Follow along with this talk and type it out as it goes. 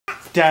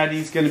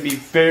Daddy's gonna be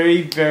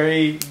very,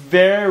 very,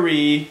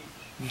 very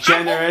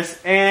generous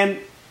and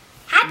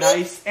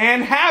nice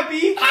and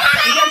happy.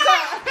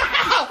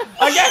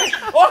 Again.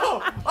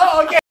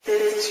 Oh, okay.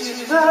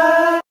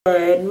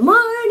 Good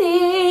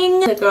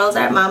morning. The girls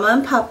are at Mama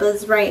and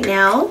Papa's right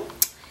now.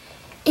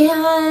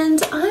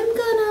 And I'm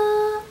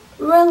gonna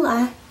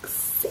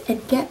relax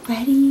and get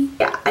ready.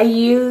 Yeah, I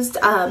used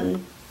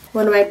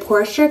one of my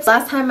pore strips.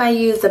 Last time I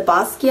used the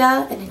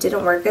Boskia and it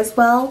didn't work as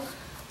well.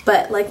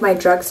 But like my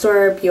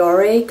drugstore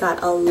Biore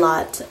got a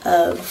lot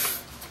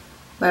of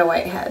my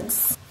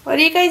whiteheads. What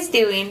are you guys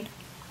doing?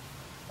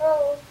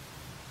 Oh,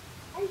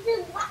 I'm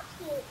just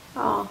watching.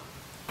 Oh.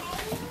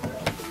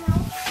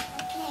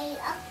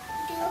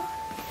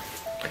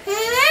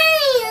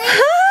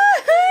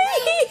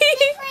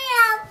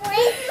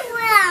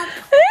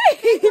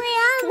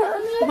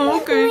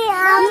 Okay.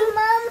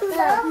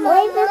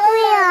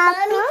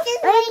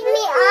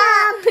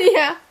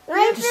 Yeah.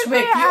 Just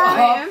wake you up.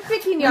 I'm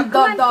picking you up.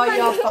 Come on.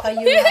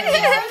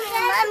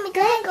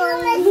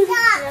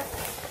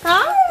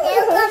 Huh?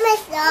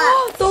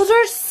 Those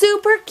are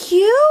super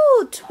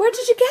cute. Where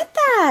did you get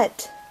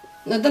that?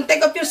 No, don't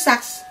take off your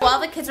socks. While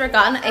the kids were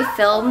gone, I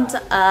filmed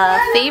a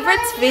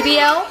favorites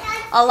video.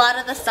 A lot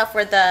of the stuff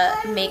were the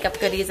makeup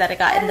goodies that I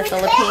got in the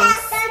Philippines.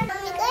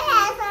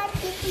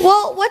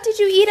 Well, what did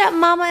you eat at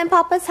Mama and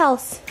Papa's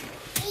house?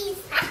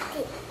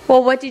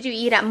 Well, what did you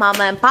eat at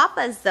Mama and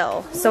Papa's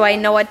though? So I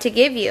know what to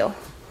give you.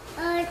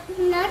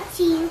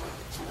 Nothing.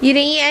 You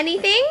didn't eat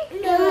anything?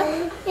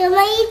 No.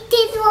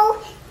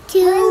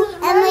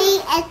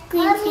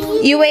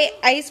 You ate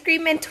ice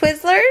cream and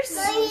Twizzlers?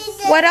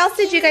 What else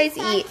did you guys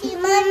eat?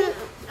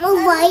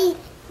 White.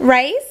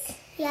 Rice?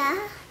 Yeah.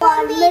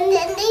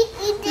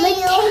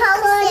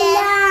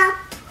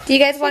 Do you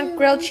guys want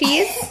grilled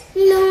cheese?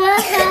 No, I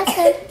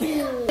have to.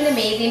 An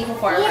amazing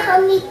performer. Yeah,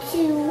 me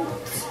too.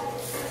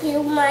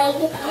 You might.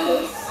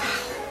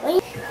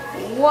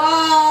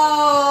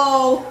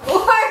 Whoa!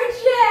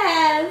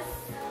 Gorgeous!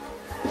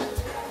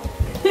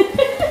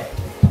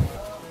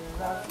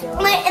 I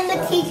want an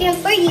invitation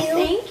for you.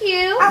 Thank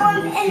you. I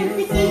want an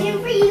invitation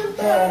for you.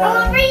 I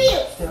want for you.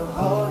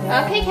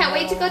 Okay, can't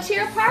wait to go to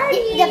your party.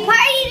 The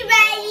party's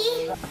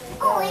ready.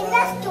 Oh, and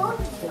that's good.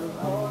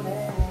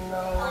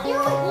 You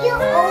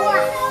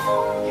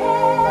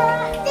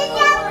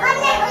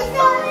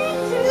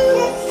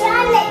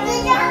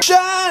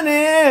Shine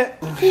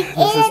it!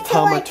 This is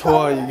Tama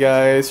Toy, you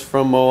guys,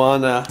 from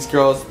Moana. These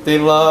girls, they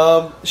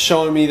love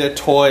showing me their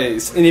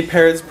toys. Any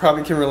parents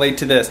probably can relate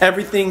to this.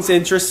 Everything's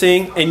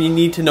interesting and you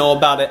need to know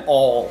about it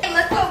all. Hey,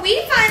 look what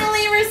we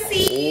finally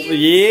received.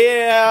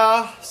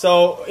 Yeah!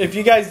 So if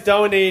you guys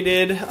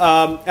donated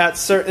at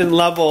certain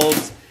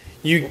levels,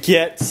 you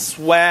get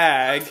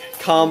swag.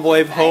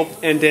 Convoy of Hope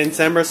and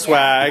December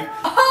swag.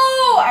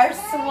 Oh, our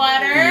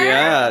sweater.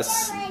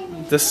 Yes.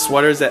 The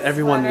sweaters that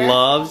everyone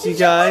loves, you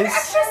guys.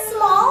 Extra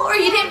small, or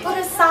you didn't put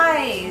a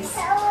size?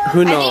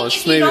 Who knows?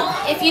 If you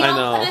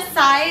don't put a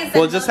size,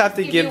 we'll just have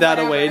to give that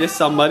away to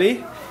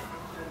somebody.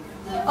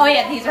 Oh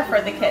yeah, these are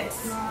for the kids.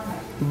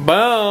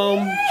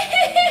 Boom!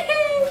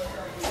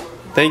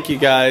 Thank you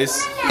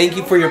guys. Thank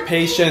you for your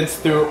patience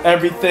through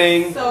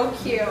everything. So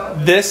cute.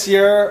 This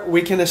year,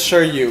 we can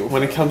assure you,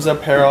 when it comes to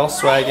apparel,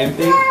 swag, and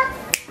things.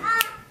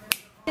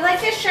 You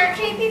like this shirt,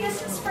 JP?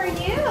 This is for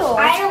you.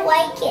 I don't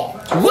like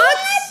it. What?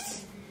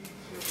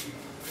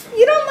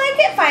 You don't like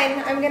it?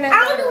 Fine. I'm gonna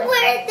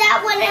wear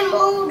that when I'm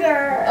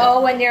older. Oh,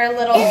 when you're a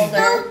little older.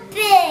 So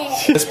big.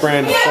 This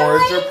brand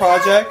Forager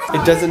Project,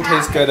 it doesn't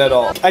taste good at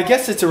all. I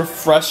guess it's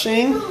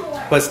refreshing,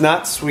 but it's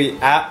not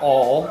sweet at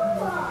all.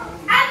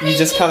 You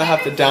just kind of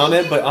have to down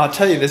it, but I'll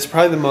tell you, this is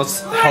probably the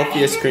most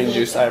healthiest green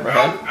juice I ever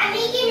had. I'm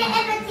making an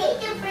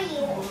invitation for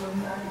you.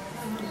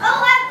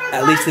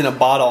 At least in a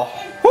bottle.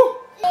 Woo!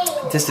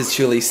 This is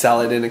truly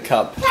salad in a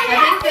cup.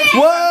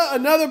 What?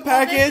 Another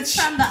package? This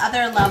is from the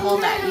other level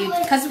that you,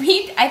 because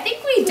I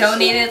think we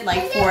donated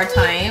like 4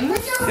 times.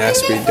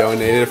 Yes, we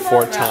donated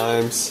 4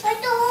 times.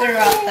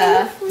 Throughout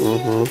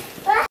the.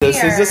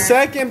 This is the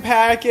second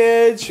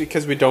package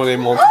because we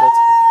donated multiple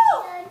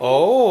times.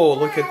 Oh,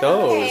 look at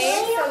those.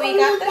 Okay, so we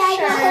got the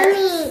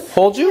shirt.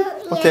 Hold you?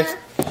 Okay.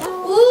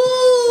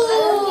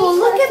 Ooh,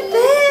 look at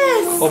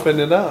this. Open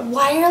it up.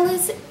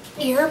 Wireless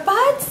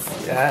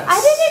earbuds? Yes. I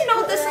didn't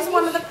know this was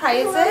one of the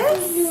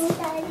prizes.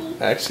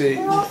 Actually,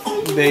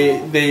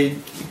 they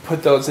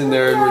put those in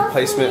there in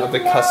replacement of the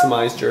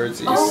customized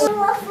jerseys.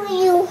 Oh, for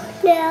you.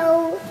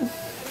 No.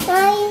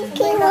 I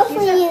came up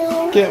for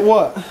you. Get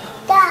what?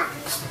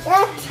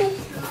 That's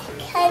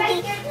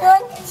candy.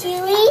 Want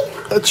chewy?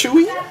 A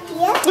chewy?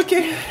 Yeah.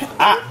 Okay.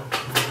 Ah.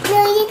 No,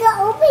 you can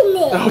open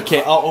it.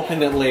 Okay, I'll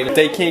open it later. If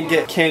they can't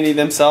get candy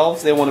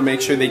themselves, they want to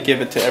make sure they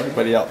give it to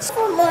everybody else.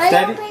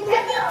 Daddy? Open it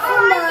for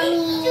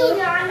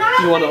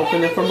mommy. You want to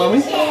open it for mommy?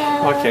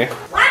 Yeah. Okay.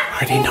 I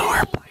already know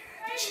her plan.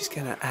 She's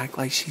going to act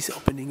like she's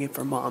opening it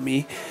for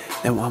mommy.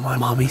 Then when my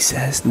mommy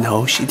says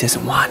no, she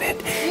doesn't want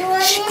it,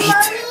 she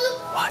eats it.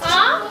 Watch.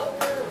 Huh?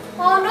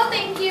 Oh, no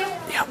thank you.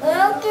 Yep.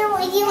 Okay,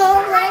 what do you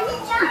want?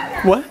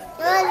 What?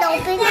 You want to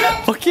open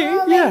it? Okay,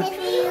 yeah.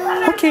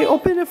 Okay,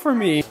 open it for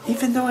me.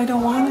 Even though I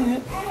don't want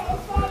it.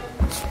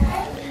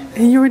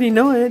 And you already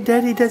know it.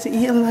 Daddy doesn't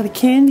eat a lot of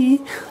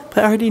candy. But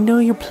I already know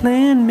your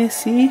plan,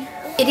 Missy.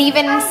 It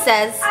even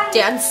says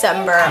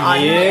December on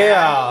here.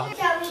 Yeah.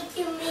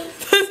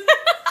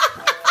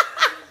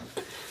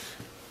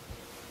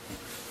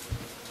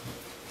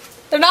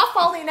 They're not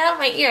falling out of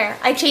my ear.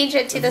 I changed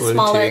it to the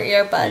smaller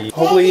earbud.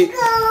 Hopefully.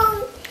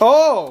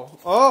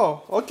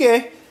 Oh,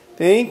 okay.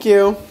 Thank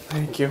you.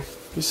 Thank you.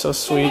 You're so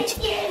sweet.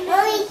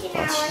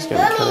 Oh, she's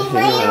gonna kind of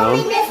hang around.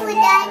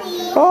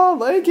 Oh,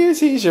 thank you.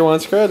 See, she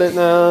wants credit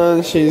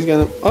now. She's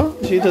gonna. Oh,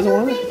 she doesn't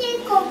want it.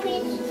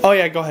 Oh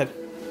yeah, go ahead.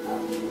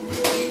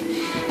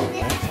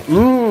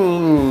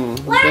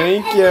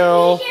 Thank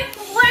you.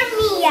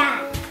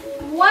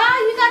 Wow,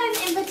 you got an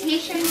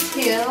invitation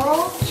too.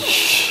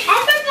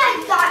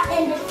 Everybody got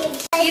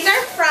invitations. These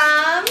are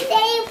from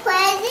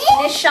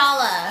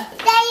Nishala.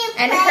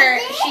 And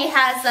she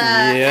has a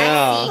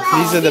Etsy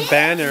these are the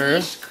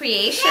banners.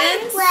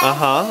 Creations.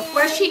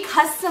 Where she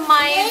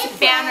customized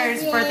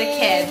banners for the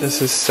kids.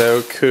 This is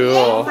so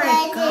cool.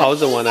 I was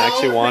the one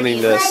actually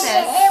wanting this.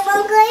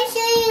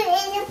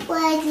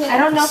 I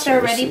don't know if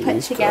they're already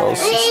put together.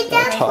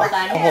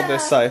 I'll hold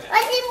this side.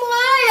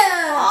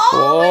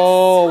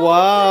 Oh,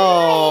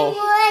 wow.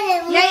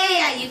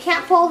 Yeah. You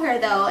can't pull her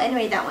though.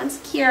 Anyway, that one's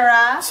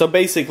Kira. So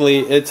basically,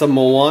 it's a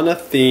Moana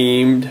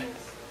themed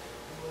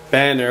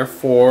banner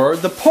for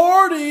the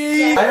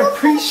party. I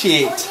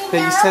appreciate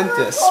that you sent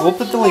this. We'll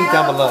put the link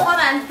down below. Hold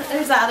on,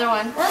 there's the other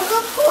one.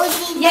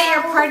 Yeah,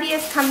 your party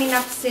is coming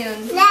up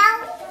soon.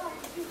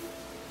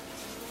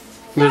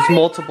 There's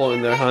multiple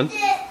in there, hon.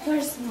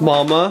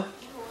 Mama,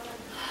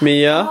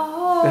 Mia,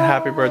 and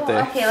happy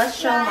birthday. Okay, let's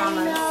show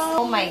Mama.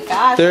 Oh my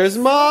gosh. There's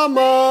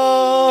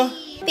Mama.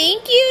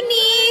 Thank you,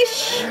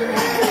 Niche.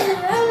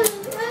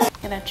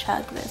 I'm gonna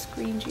chug this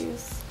green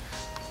juice.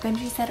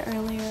 Benji said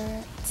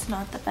earlier it's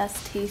not the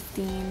best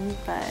tasting,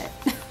 but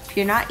if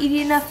you're not eating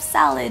enough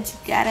salads,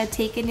 you gotta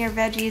take in your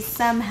veggies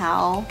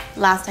somehow.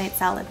 Last night's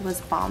salad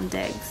was bomb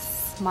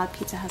digs. Mod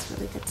Pizza has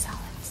really good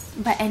salads.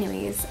 But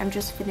anyways, I'm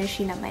just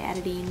finishing up my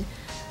editing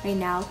right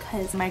now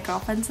because my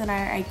girlfriends and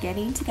I are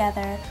getting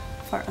together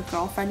for a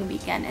girlfriend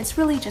weekend. It's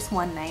really just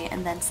one night,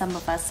 and then some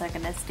of us are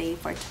gonna stay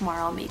for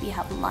tomorrow, maybe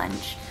have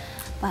lunch.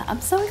 But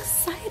I'm so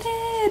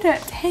excited to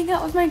hang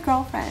out with my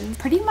girlfriends.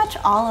 Pretty much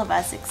all of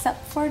us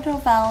except for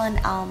Dovel and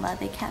Alma.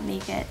 They can't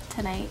make it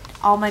tonight.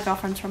 All my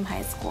girlfriends from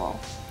high school.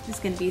 It's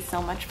gonna be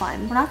so much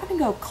fun. We're not gonna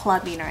go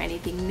clubbing or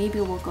anything. Maybe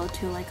we'll go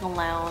to like a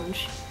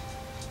lounge.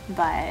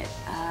 But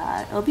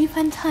it'll be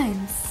fun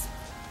times.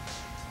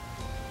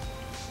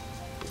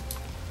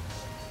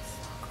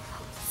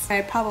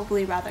 I'd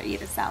probably rather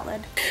eat a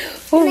salad.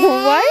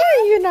 Why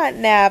are you not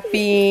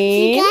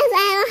napping? Because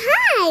I'll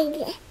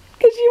hide.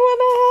 Because you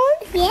want a hug?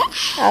 Yeah.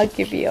 I'll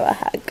give you a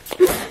hug.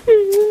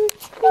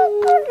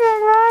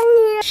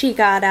 She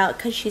got out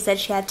because she said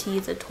she had to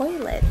use a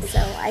toilet, so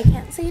I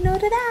can't say no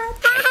to that.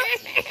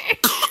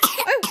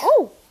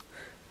 Oh,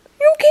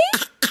 you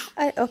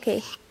okay?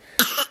 Okay.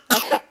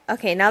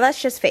 Okay, now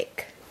that's just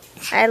fake.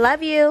 I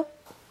love you.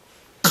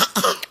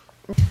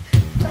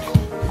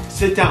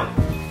 Sit down.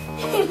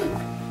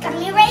 Come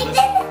here,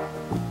 Raven.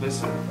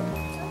 Listen.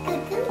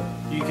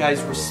 You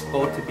guys were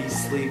supposed to be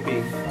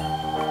sleeping.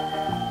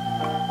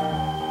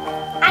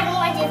 I don't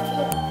want to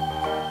sleep.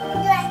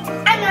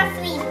 I'm not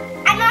sleepy.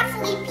 I'm not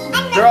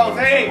sleepy. Girls,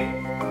 hey!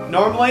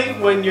 Normally,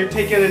 when you're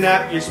taking a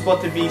nap, you're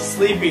supposed to be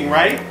sleeping,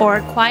 right?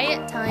 Or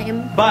quiet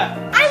time. But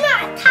I'm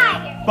not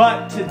tired.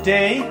 But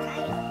today,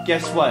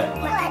 guess what?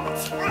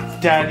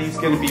 What? Daddy's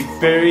gonna be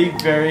very,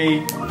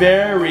 very,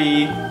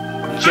 very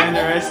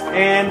generous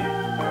and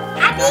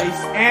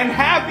nice and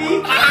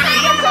happy.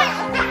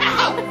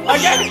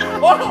 Okay.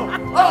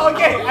 Oh,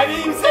 okay. I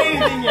didn't even say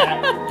anything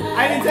yet.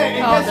 I didn't say.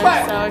 And guess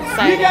what? So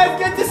excited. You guys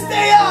get to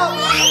stay up.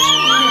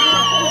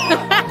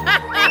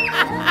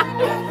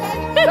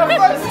 The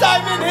first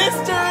time in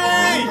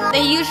history.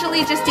 They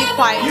usually just do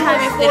quiet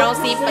time if they don't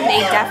sleep, but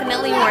they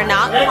definitely were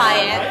not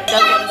quiet.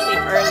 They'll go to sleep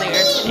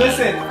earlier today.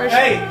 Listen,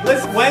 hey,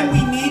 listen. When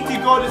we need to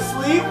go to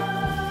sleep,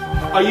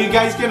 are you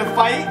guys gonna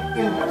fight?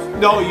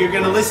 No, you're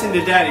gonna listen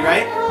to Daddy,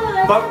 right?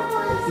 But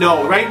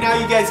no, right now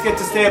you guys get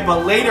to stay up.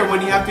 But later,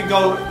 when you have to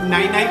go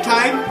night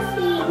time,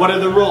 what are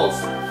the rules?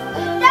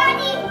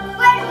 Daddy,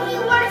 when we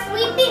were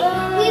sleeping,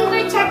 we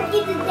were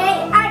checking the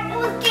day, and it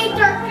was getting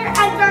darker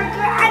and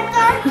darker and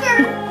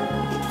darker.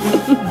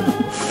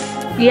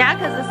 Yeah,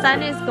 because the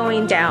sun is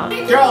going down.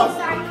 Girls,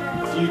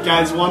 do you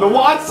guys want to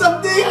watch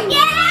something?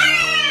 Yeah!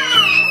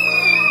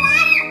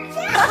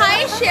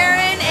 Hi,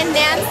 Sharon and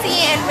Nancy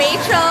and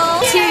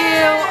Rachel to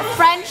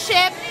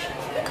friendship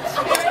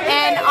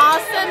and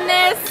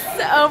awesomeness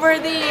over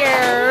the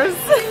years.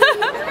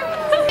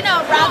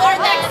 No, rather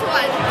next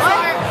one.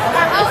 Our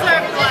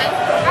reserved one.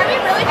 Are we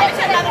really going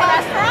to another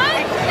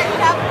restaurant?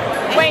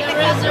 Wait,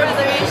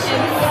 reservation.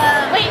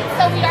 Yeah. Wait,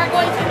 so we are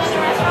going to another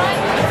restaurant?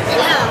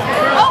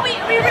 Yeah. Oh, we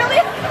really?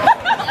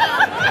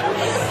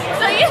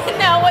 So you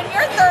know, when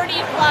you're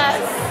 30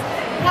 plus,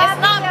 it's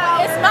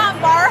not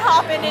bar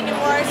hopping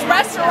anymore. It's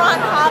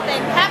restaurant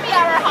hopping. Happy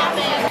hour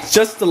hopping.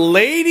 Just the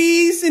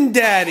ladies and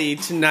daddy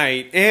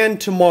tonight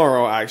and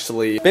tomorrow,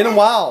 actually. Been a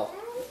while.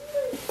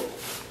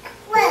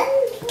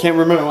 Can't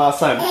remember last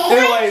time.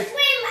 Anyways,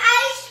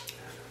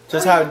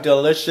 just have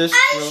delicious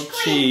grilled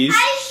cheese.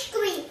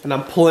 And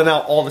I'm pulling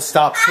out all the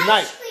stops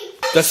tonight.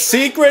 The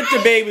secret to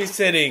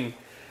babysitting.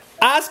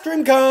 Ice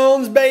cream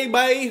cones,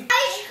 baby.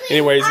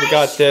 Anyways, we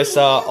got this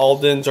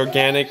Alden's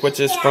Organic,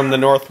 which is from the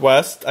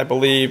Northwest, I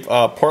believe,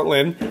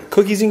 Portland.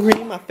 Cookies and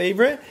cream, my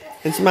favorite.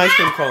 And some ice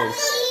cream cones.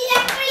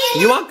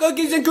 You want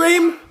cookies and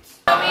cream? We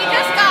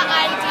just got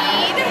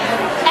ID'd,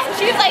 and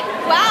she's like,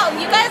 wow,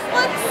 you guys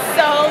look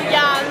so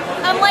young.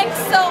 I'm like,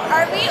 so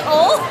are we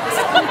old?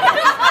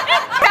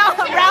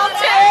 Round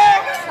two.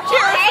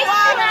 Cheers,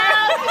 water.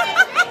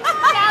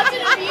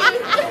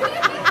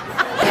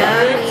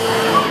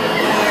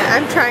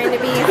 I'm trying to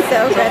be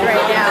so good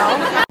right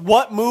now.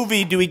 What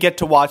movie do we get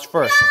to watch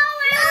first?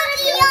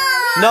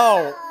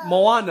 No,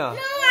 Moana.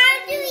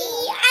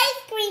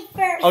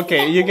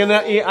 Okay, you're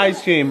gonna eat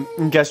ice cream,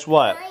 and guess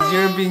what?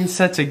 You're being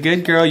such a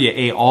good girl. You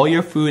ate all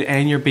your food,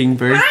 and you're being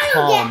very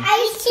calm.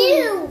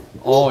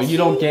 Oh, you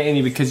don't get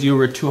any because you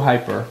were too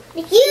hyper.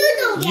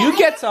 You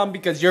get some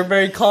because you're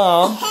very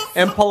calm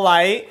and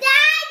polite.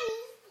 Daddy!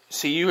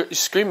 See, you're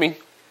screaming.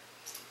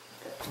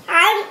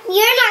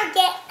 You're not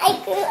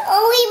getting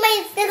only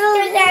my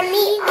sisters and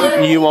me.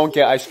 You won't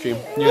get ice cream.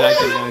 You're not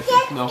getting ice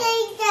cream. No.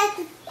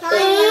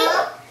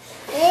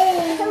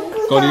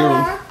 Go to your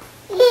room.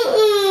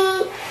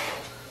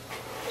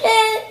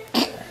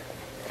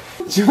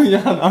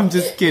 Juliana, I'm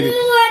just kidding.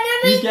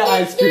 You get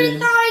ice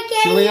cream.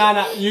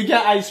 Juliana, you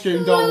get ice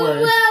cream, don't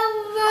worry. You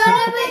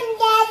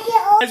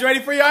guys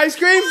ready for your ice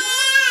cream?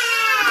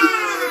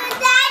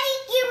 Daddy,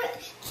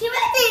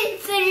 Kira didn't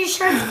finish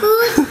her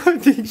food. I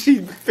think she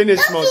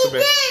finished most of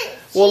it.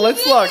 Well,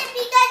 let's look.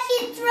 Because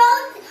she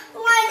throws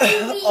one to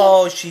me.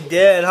 Oh, she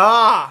did,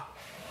 huh?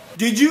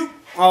 Did you?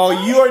 Oh,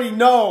 you already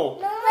know.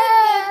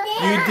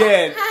 You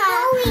did.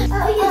 Oh, you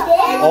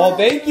did? Oh,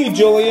 thank you,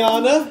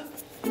 Juliana.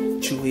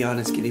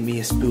 Juliana's getting me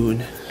a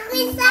spoon.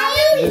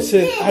 This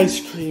is ice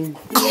cream.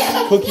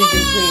 Cookies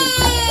and cream.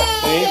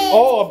 Okay.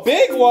 Oh, a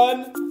big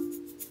one.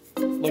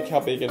 Look how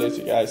big it is,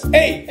 you guys.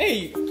 Hey,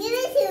 hey. Give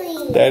it to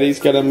me. Daddy's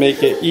gonna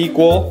make it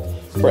equal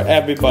for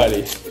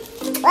everybody.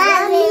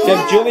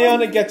 Because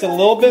Juliana gets a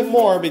little bit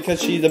more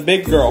because she's a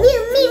big girl. Me.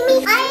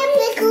 I am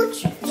pickle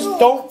too.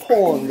 Don't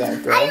pull on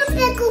that, girl. I am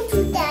pickle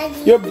too, Daddy.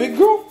 You're a big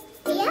girl?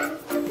 Yeah.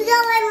 Because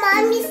my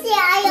mommy said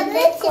I am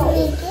pickle.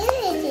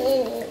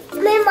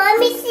 My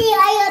mommy said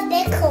I am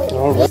pickle.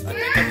 All right. I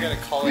think I'm gonna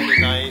call it a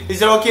night.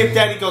 Is it okay if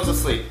Daddy goes to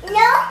sleep?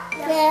 No.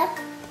 No.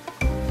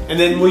 And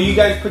then will you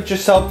guys put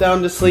yourself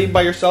down to sleep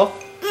by yourself?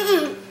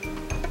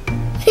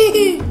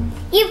 You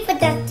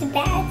put us to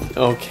bed.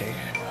 Okay.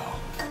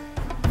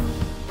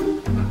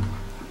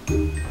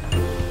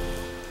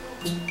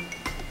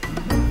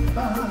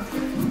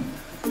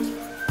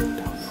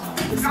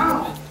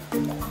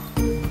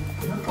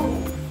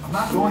 I'm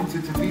not going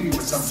to Tahiti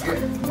with some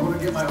kid. I'm going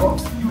to get my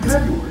hopes. You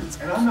have yours,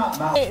 and I'm not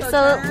mouth. Okay,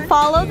 so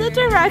follow the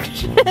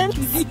directions.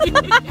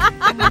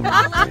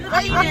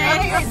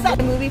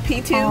 The movie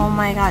P2. Oh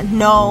my god,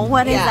 no,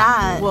 what is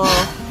that? Well,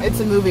 it's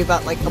a movie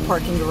about like a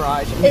parking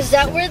garage. Is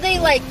that where they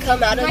like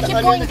come out of the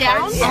under the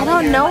cars? I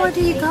don't know, where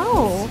do you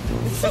go?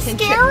 This is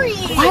scary.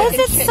 Why is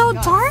it so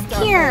dark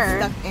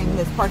here? Stuck in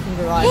this parking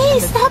garage. Hey,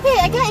 stop it,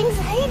 I got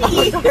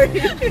anxiety.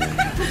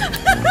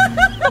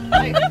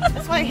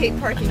 That's why I hate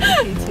parking in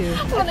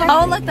P2.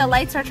 Oh look, the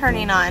lights are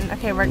turning on.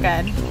 Okay, we're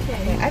good.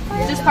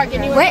 Just park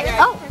anywhere. Wait,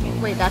 oh,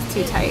 wait, that's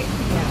too tight.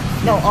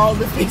 No, all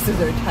the spaces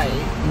are tight.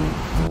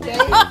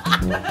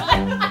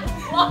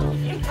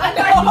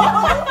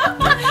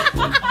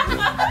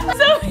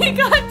 So we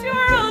got to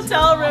our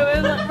hotel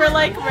room and we're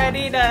like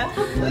ready to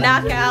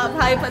knock out,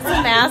 probably put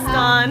some mask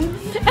on.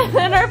 And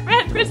then our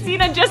friend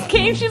Christina just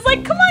came. She's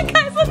like, come on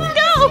guys, let's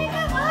go.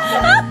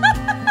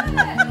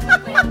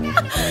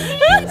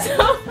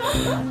 So,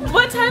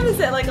 what time is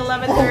it? Like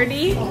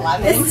 11:30?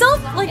 It's still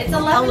like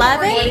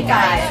 11?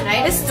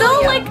 It's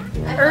still like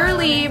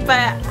early,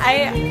 but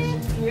I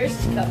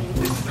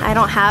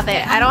don't have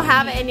it. I don't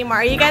have it anymore.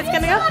 Are you guys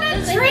gonna go? I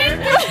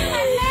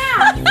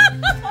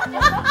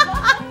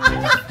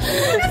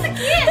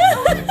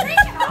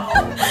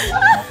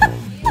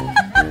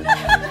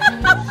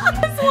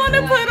just want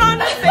to put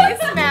on a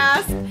face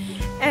mask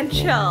and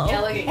chill.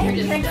 And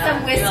drink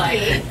some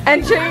whiskey.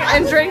 And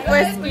drink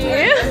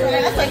whiskey.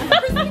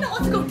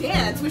 Let's go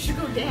dance. We should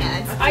go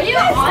dance. Are you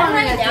on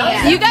right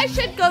now? You guys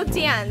should go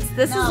dance.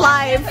 This is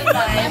live. This is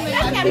live.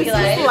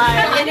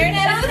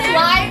 Internet is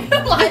live.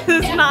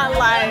 This is not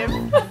live.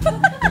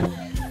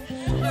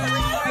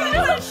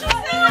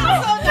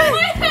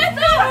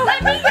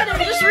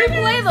 Just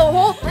replay the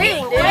whole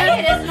thing, dude.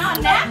 It is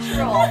not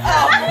natural.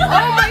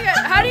 Oh my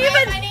god. How do you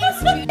even...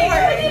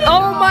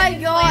 Oh my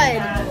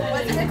god.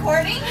 Was it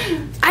recording?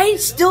 I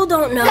still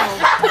don't know.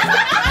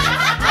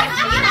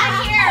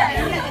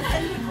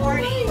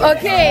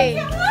 Okay.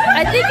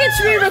 I think it's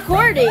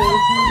re-recording.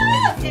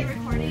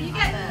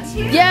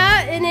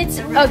 Yeah, and it's...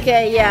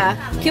 Okay, yeah.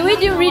 Can we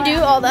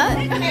redo all that?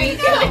 There you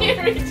go.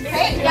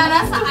 Yeah,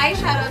 that's the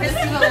eyeshadow. This is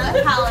the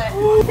lip palette.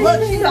 Look,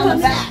 she's on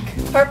the back.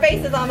 Her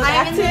face is on the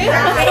back too.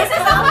 Her face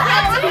is on the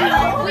back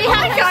too. We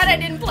had God, I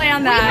didn't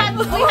plan that.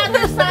 We had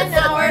to sign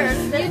ours.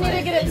 You need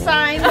to get it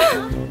signed.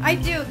 I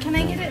do. Can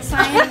I get it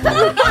signed?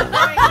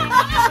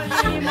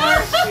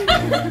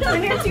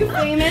 When you're too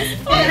famous.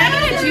 Can I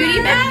get a Judy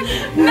bag?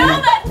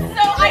 No, that's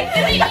so. I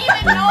didn't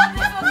even know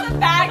this was the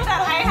bag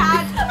that I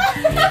had.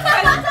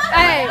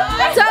 Hey,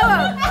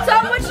 tell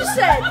him what you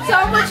said.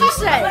 Tell him what you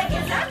said.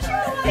 Is that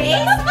your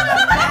face on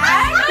the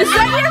bag? Is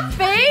that your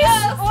face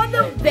on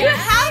the bag? You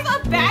have a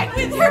bag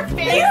with your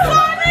face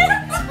on it?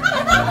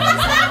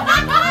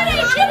 I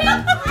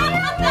didn't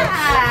plan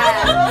that.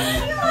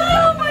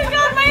 Oh my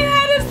god, my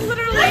head is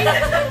literally.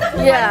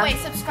 Yeah. Wait,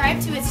 subscribe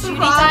to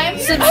Itsjudytime.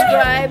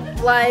 Subscribe,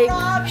 like,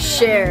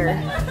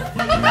 share.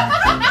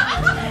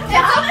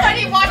 It's so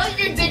funny watching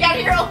you dig out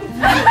your own.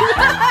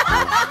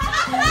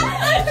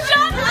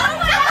 Shut up!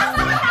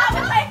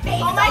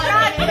 Oh my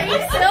god, can you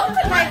still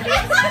put my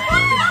face on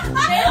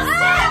it?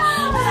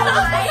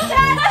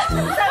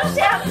 So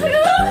shampoo.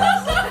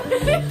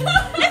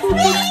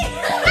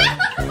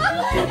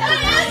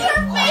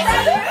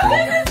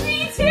 This is me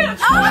too.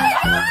 Oh my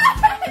god!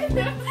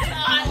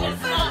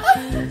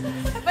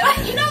 But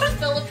you know the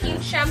Philippine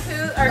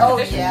shampoo or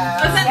conditioner?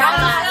 Yeah. Was it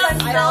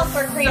Silk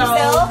for cream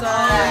silk.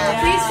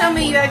 Please tell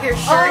me you have your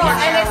shirt Oh, in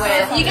and there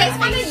it's with. you guys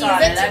want to use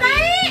it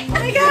tonight? Oh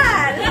my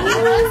god! Oh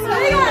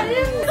my god!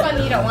 This one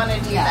you don't want to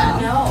do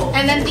that. No.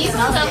 And then these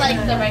ones are like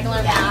the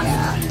regular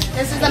mask.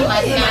 This is a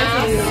mud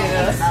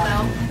mask.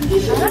 I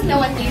don't know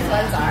what these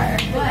ones are.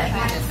 What?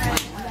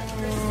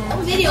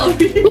 Video.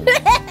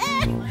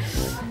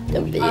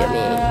 Don't video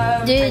me.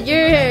 Dude,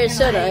 your hair is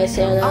so nice,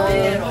 Anna.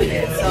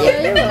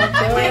 Yeah, you're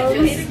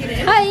welcome.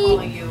 Hi.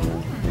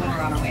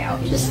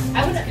 Just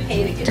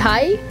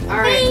hi.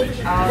 Alright.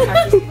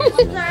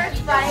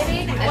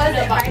 Friday.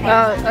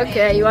 Oh,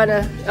 okay. You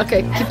wanna?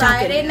 Okay, keep talking.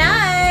 Friday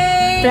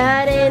night.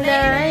 Friday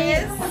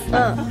night.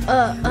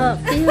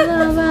 Feel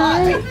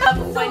alright.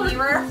 When we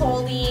were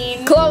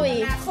holding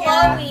Chloe.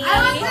 Chloe,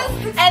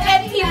 and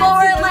then people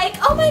were like,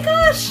 "Oh my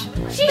gosh,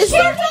 she's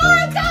your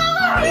daughter!"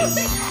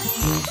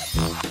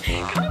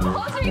 Come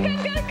closer, you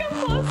guys gotta come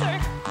closer.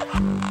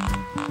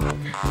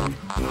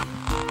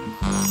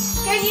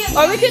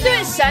 Or we could do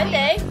it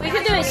Sunday. We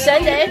could do it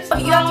Sunday.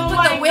 You have to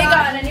put the wig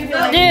on and you'd be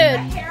like, dude,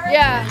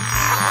 yeah.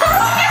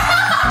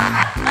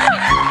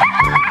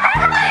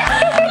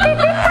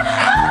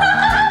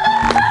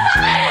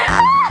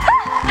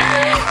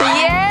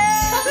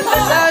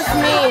 That was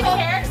me.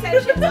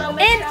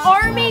 In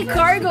army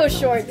cargo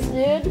shorts,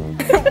 dude.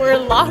 We're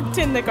locked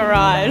in the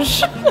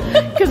garage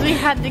because we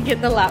had to get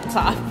the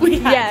laptop.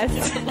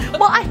 Yes.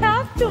 Well, I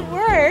have to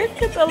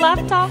work at the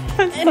laptop.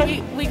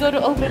 And we go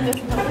to open this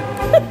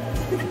one.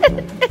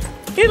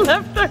 He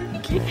left our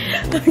key.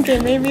 Okay,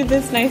 maybe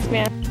this nice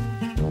man.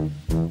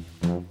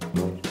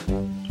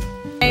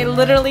 I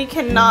literally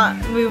cannot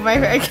move my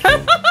hair.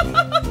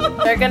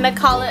 They're gonna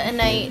call it a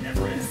night.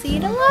 See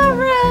you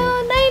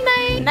tomorrow. Night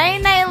night.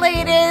 Night night,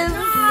 ladies.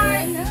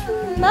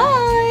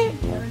 Night.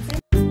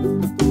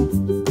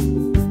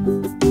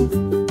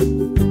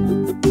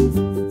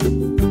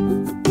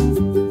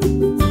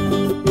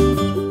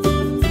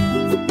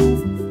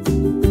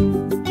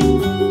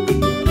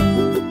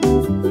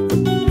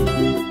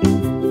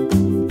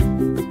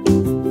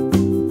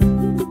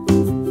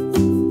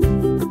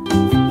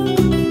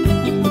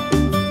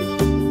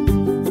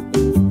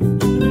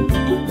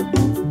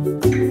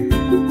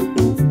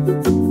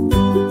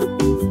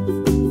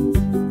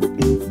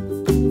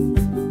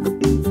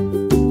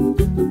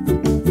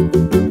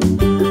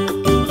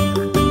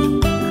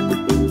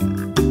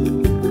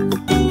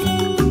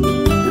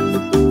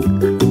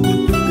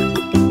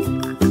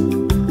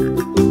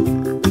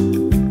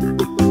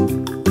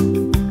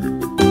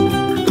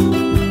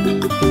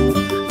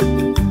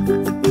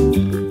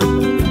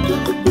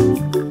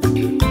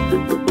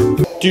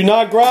 Do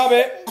not grab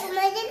it. No.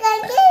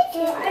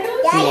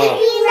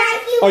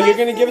 Oh, you're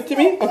gonna give it to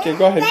me? Okay,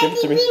 go ahead, give it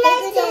to me.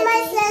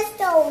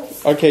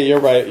 Okay,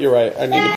 you're right, I need to